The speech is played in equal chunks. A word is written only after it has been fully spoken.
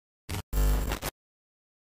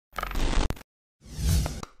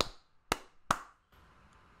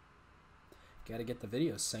Gotta get the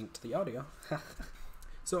video synced to the audio.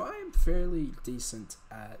 So I am fairly decent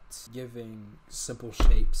at giving simple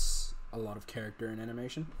shapes a lot of character and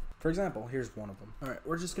animation. For example, here's one of them. Alright,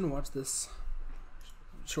 we're just gonna watch this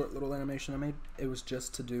short little animation I made. It was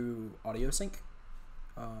just to do audio sync.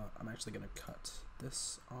 I'm actually gonna cut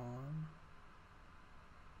this on.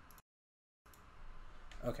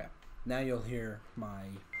 Okay, now you'll hear my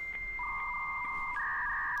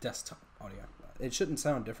desktop audio. It shouldn't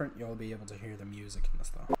sound different. You'll be able to hear the music in this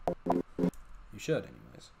though. You should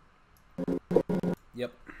anyways.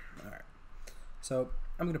 Yep. Alright. So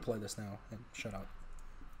I'm gonna play this now and shut up.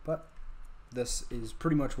 But this is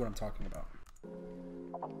pretty much what I'm talking about.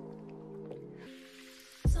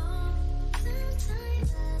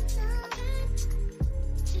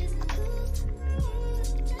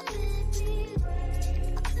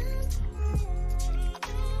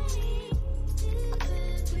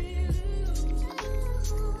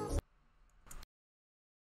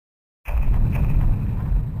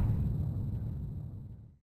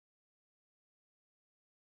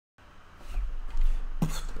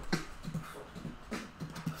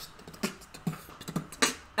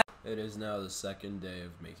 It is now the second day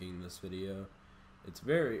of making this video. It's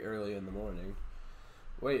very early in the morning,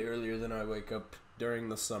 way earlier than I wake up during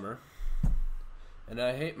the summer, and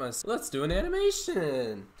I hate myself. Let's do an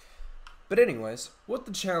animation! But anyways, what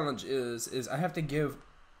the challenge is I have to give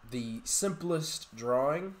the simplest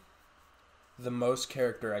drawing the most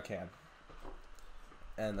character I can.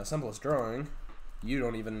 And the simplest drawing, you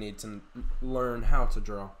don't even need to learn how to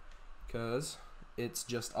draw, because it's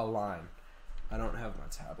just a line. I don't have my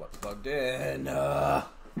tablet plugged in. Now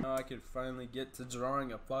I can finally get to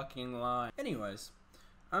drawing a fucking line. Anyways,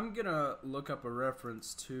 I'm gonna look up a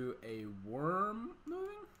reference to a worm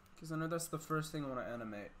moving, because I know that's the first thing I want to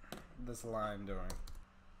animate this line doing.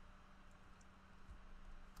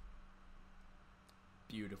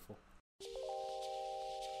 Beautiful.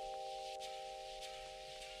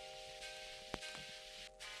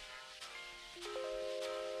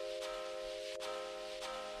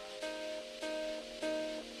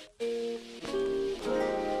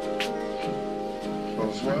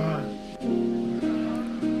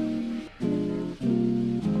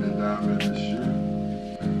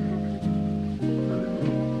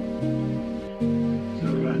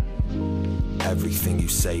 Everything you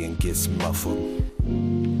saying gets muffled.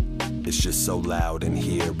 It's just so loud in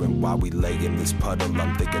here. And while we lay in this puddle,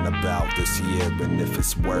 I'm thinking about this year, and if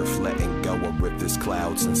it's worth letting go or if this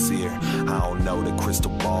cloud sincere. I don't know, the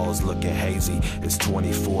crystal ball's looking hazy. It's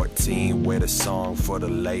 2014, we're the song for the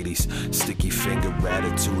ladies. Sticky finger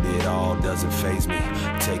attitude, it all doesn't faze me.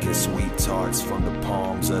 Taking sweet tarts from the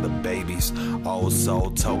palms of the babies. Old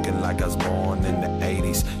soul token like I was born in the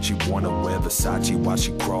 80s. She wanna wear Versace while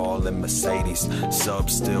she crawl in Mercedes. Sub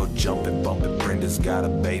still jumping, bumping, Brenda's got a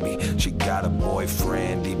baby. She got a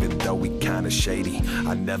boyfriend, even though he kinda shady.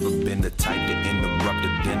 I never been the type to interrupt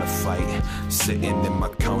a dinner fight. Sitting in my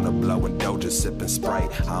corner, blowing Doja, sipping Sprite.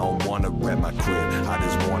 I don't wanna rent my crib, I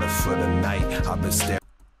just want it for the night. I've been staring.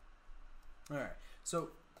 Alright, so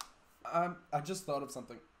I just thought of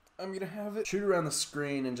something. I'm gonna have it shoot around the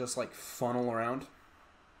screen and just like funnel around.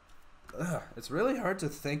 It's really hard to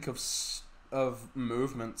think of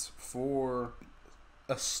movements for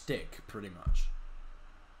a stick, pretty much.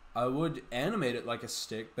 I would animate it like a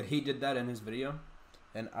stick, but he did that in his video,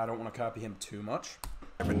 and I don't want to copy him too much.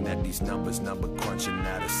 At these numbers, number crunching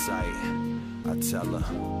out of sight. I tell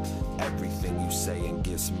her, everything you saying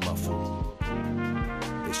gets muffled.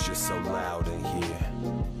 It's just so loud in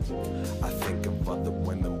here. I think of other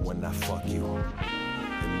women when I fuck you.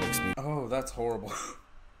 It makes me. Oh, that's horrible.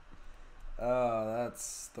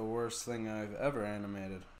 That's the worst thing I've ever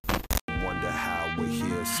animated. Wonder how we're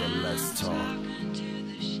here, so let's talk.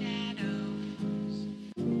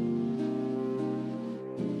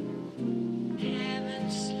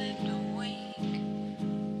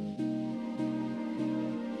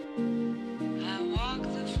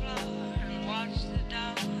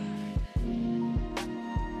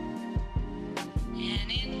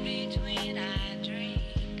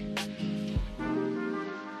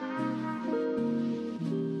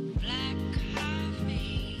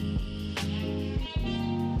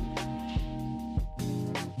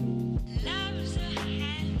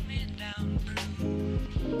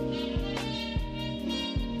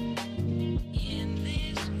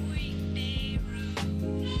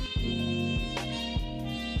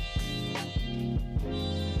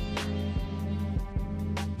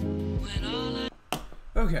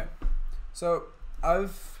 Okay, so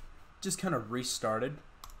I've just kind of restarted.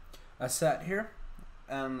 I sat here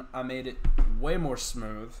and I made it way more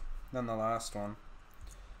smooth than the last one.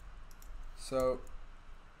 So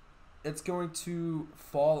it's going to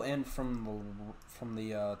fall in from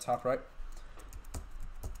the top right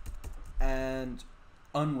and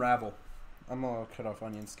unravel. I'm gonna cut off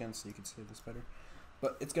onion skin so you can see this better.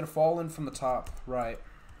 But it's gonna fall in from the top right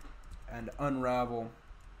and unravel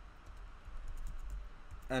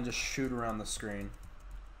and just shoot around the screen.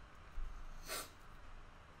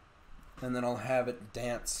 And then I'll have it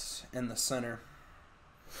dance in the center.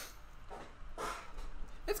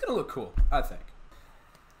 It's gonna look cool, I think.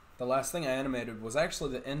 The last thing I animated was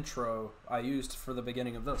actually the intro I used for the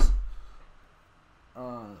beginning of this.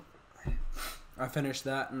 I finished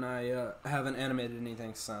that and I haven't animated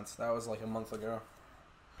anything since. That was like a month ago.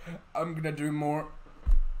 I'm gonna do more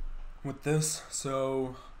with this,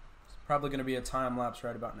 so it's probably gonna be a time lapse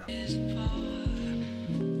right about now.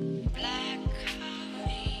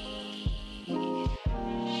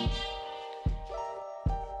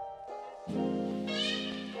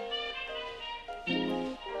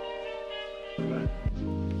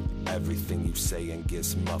 Everything you saying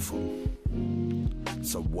gets muffled.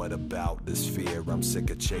 So what about this fear? I'm sick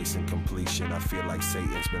of chasing completion. I feel like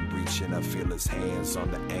Satan's been reaching. I feel his hands on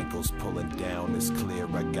the ankles pulling down. It's clear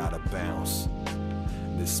I gotta bounce.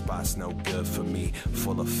 This spot's no good for me.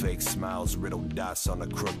 Full of fake smiles, riddled dots on the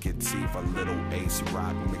crooked teeth. A little ace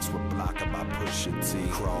rock mixed with blocker by Pusha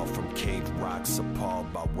T. Crawl from caved rocks,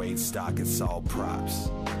 appalled by weight stock. It's all props.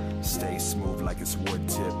 Stay smooth like it's wood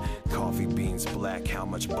tip. Coffee beans black, how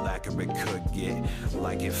much blacker it could get.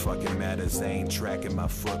 Like it fucking matters, they ain't tracking my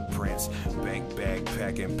footprints. Bank bag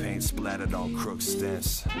packing paint splattered on crook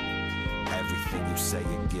stents. Everything you say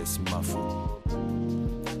it gets muffled.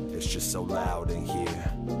 It's just so loud in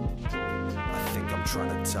here. I think I'm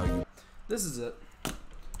trying to tell you. This is it.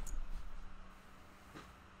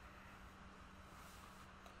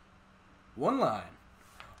 One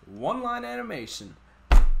line animation.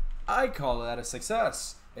 I call that a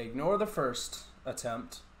success. Ignore the first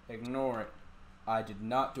attempt. Ignore it. I did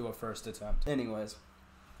not do a first attempt. Anyways,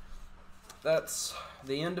 that's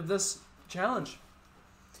the end of this challenge.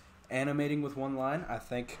 Animating with one line. I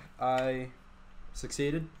think I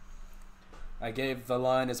succeeded. I gave the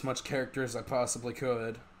line as much character as I possibly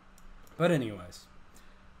could. But anyways,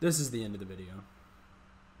 this is the end of the video.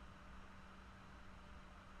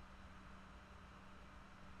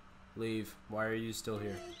 Leave. Why are you still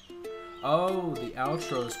here? Oh, the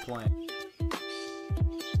outro's playing.